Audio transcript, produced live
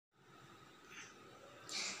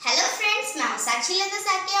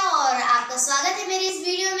और आपका स्वागत है मेरे इस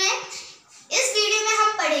वीडियो में। इस वीडियो में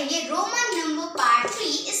हम पढ़ेंगे रोमन नंबर पार्ट 3।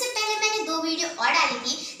 इससे पहले मैंने 2 वीडियो और डाली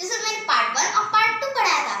थी जिसमें मैंने पार्ट 1 और पार्ट 2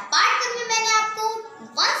 पढ़ाया था। पार्ट 1 में मैंने आपको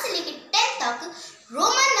 1 से लेकर 10 तक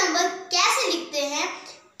रोमन नंबर कैसे लिखते हैं,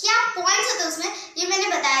 क्या पॉइंट्स होते हैं उसमें, ये मैंने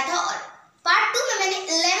बताया था। और पार्ट 2 में मैंने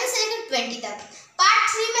 11 से लेकर 20 तक। पार्ट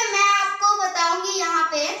 3 में मैं आपको बताऊंगी यहाँ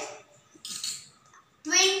पे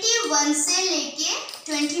 21 से लेके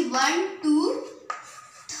 21 to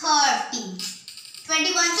 30.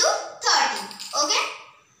 21 to 30. Okay.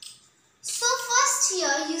 So first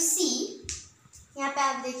here you see, यहाँ पे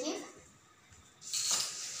आप देखिए,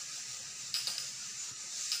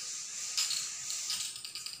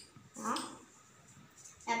 हाँ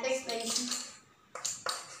यहाँ पे 20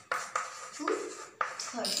 to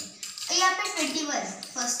 30 और यहाँ पे 21.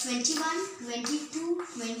 First 21, 22,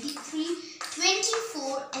 23,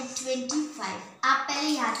 24 and 25. आप पहले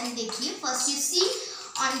यहाँ तक देखिए. First you see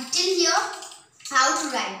until here how to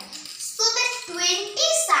write. So the 20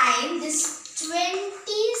 sign, this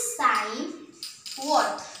 20 sign, what?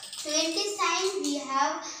 20 sign we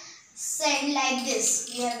have sent like this.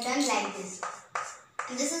 We have done like this.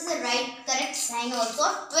 And this is the right correct sign also,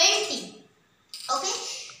 20. Okay.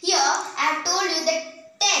 Here I have told you that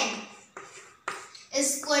 10 is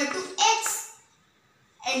equal to x.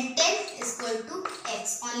 And 10 is equal to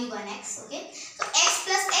x, only one x, okay. So x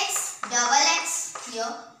plus x, double x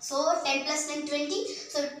here. So 10 plus 10, 20.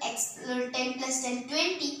 So x 10 plus 10,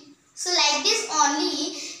 20. So like this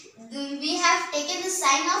only we have taken the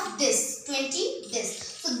sign of this, 20, this.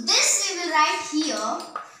 So this we will write here.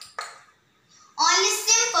 Only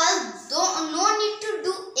simple, no need to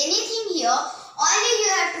do anything here. Only you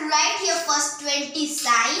have to write here first 20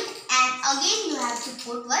 sign and again you have to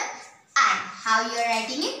put one I. How you are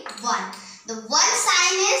writing it? 1. The 1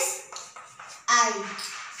 sign is I.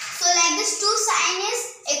 So like this 2 sign is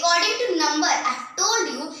according to number. I have told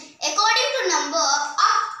you according to number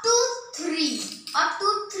up to 3. Up to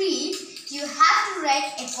 3 you have to write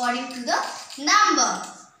according to the number.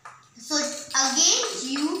 So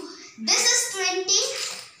again this is 20.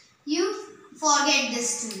 You forget this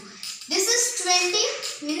 2. This is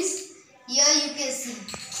 20 means here you can see.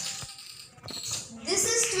 This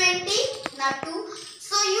is 20, not 2.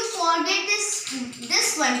 So you forget this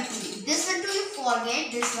one too. This one too you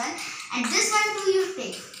forget this one, and this one too you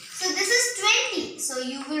take. So this is 20. So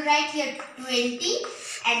you will write here 20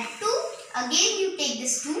 and 2. Again you take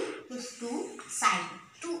this 2 sign,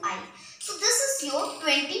 2i. So this is your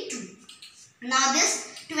 22. Now this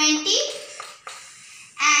 20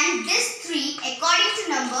 and this 3 according to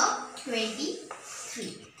number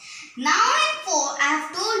 23. Now in 4 I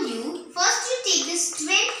have told you first you take this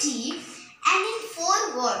 20 and in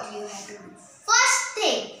 4 what you have to do? First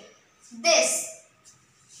take this,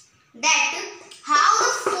 that how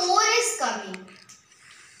the 4 is coming.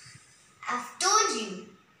 I have told you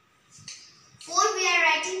 4 we are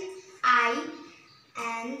writing I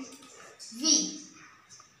and V.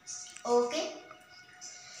 Okay.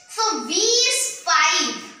 So V is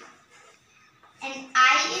 5 and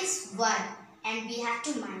I is 1. And we have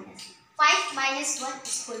to minus. 5 minus 1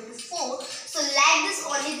 is equal to 4. So like this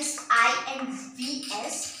only this I and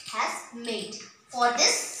Vs has made for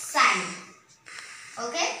this sign.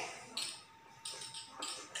 Okay.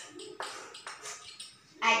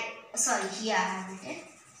 Here I have written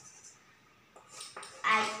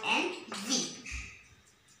I and V.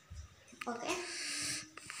 Okay.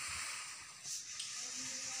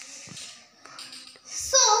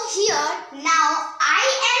 So here now I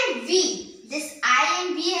and V. This I and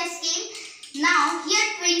V has came. Now here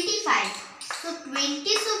 25. So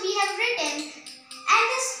 20 so we have written and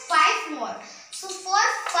this 5 more. So for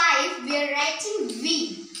 5 we are writing V.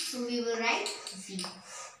 So we will write V.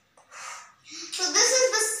 So this is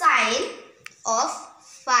the sign of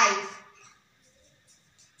 5.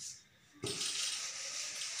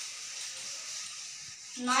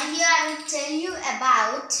 Now here I will tell you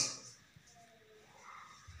about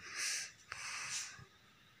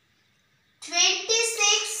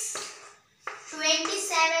 26,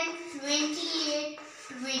 27, 28,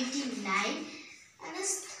 29 and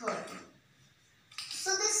this 30. So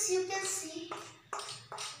this you can see.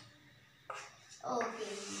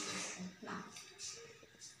 Okay, now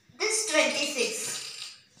this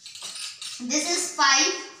 26. This is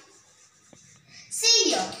 5. See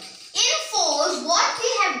here. In 4 what we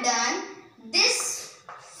have done, this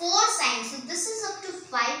 4 signs. So this is up to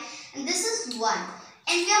 5 and this is 1.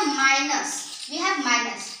 And we have minus. We have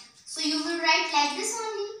minus. So you will write like this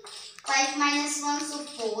only. 5 minus 1, so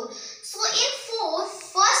 4. So in 4,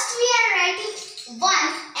 first we are writing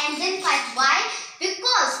 1 and then 5. Why?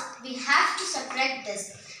 Because we we have to subtract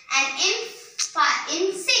this. And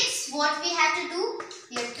in 6, what we have to do?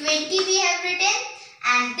 Here 20 we have written,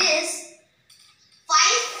 and this 5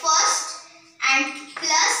 first and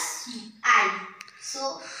plus I.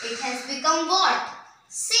 So it has become what?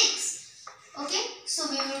 6. Okay. So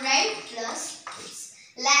we will write plus 6.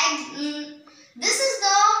 Like this is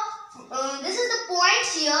the point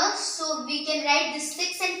here. So we can write this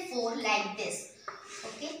 6 and 4 like this.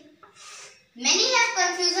 Okay. Many have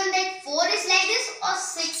confusion that 4 is like this or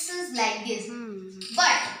 6 is like this.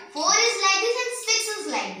 But 4 is like this and 6 is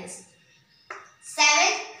like this. 7,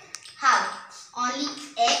 how? Only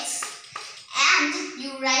x, and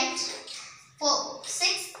you write 4,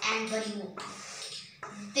 6 and 1 more.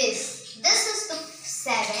 This is the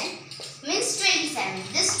 7 means 27.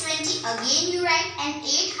 This 20 again you write, and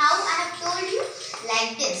 8 how I have told you,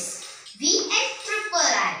 like this. V and triple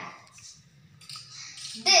I.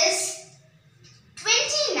 This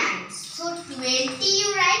 29. So 20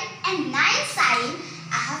 you write, and 9 sign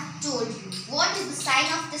I have told you. What is the sign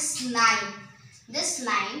of this 9? This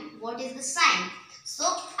 9, what is the sign? So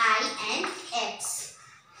I and X.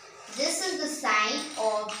 This is the sign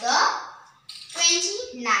of the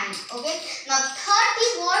 29. Okay. Now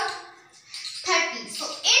 30 what? 30. So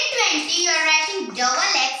in 20 you are writing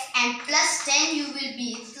double X, and plus 10 you will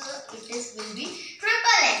be. So will be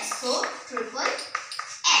triple X. So triple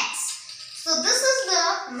X. So this is the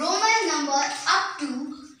Roman number up to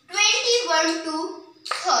 21 to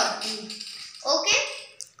 30. Okay.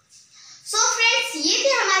 So friends, ये थी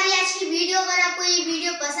हमारी आज की video. अगर आपको ये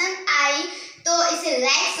video पसंद आई तो इसे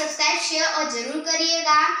लाइक, सब्सक्राइब, शेयर और जरूर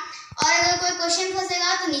करिएगा। और अगर कोई क्वेश्चन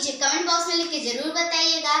फंसेगा तो नीचे कमेंट बॉक्स में लिख के जरूर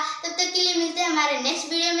बताइएगा। तब तक के लिए मिलते हैं हमारे नेक्स्ट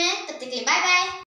वीडियो में। तब तक के लिए बाय बाय।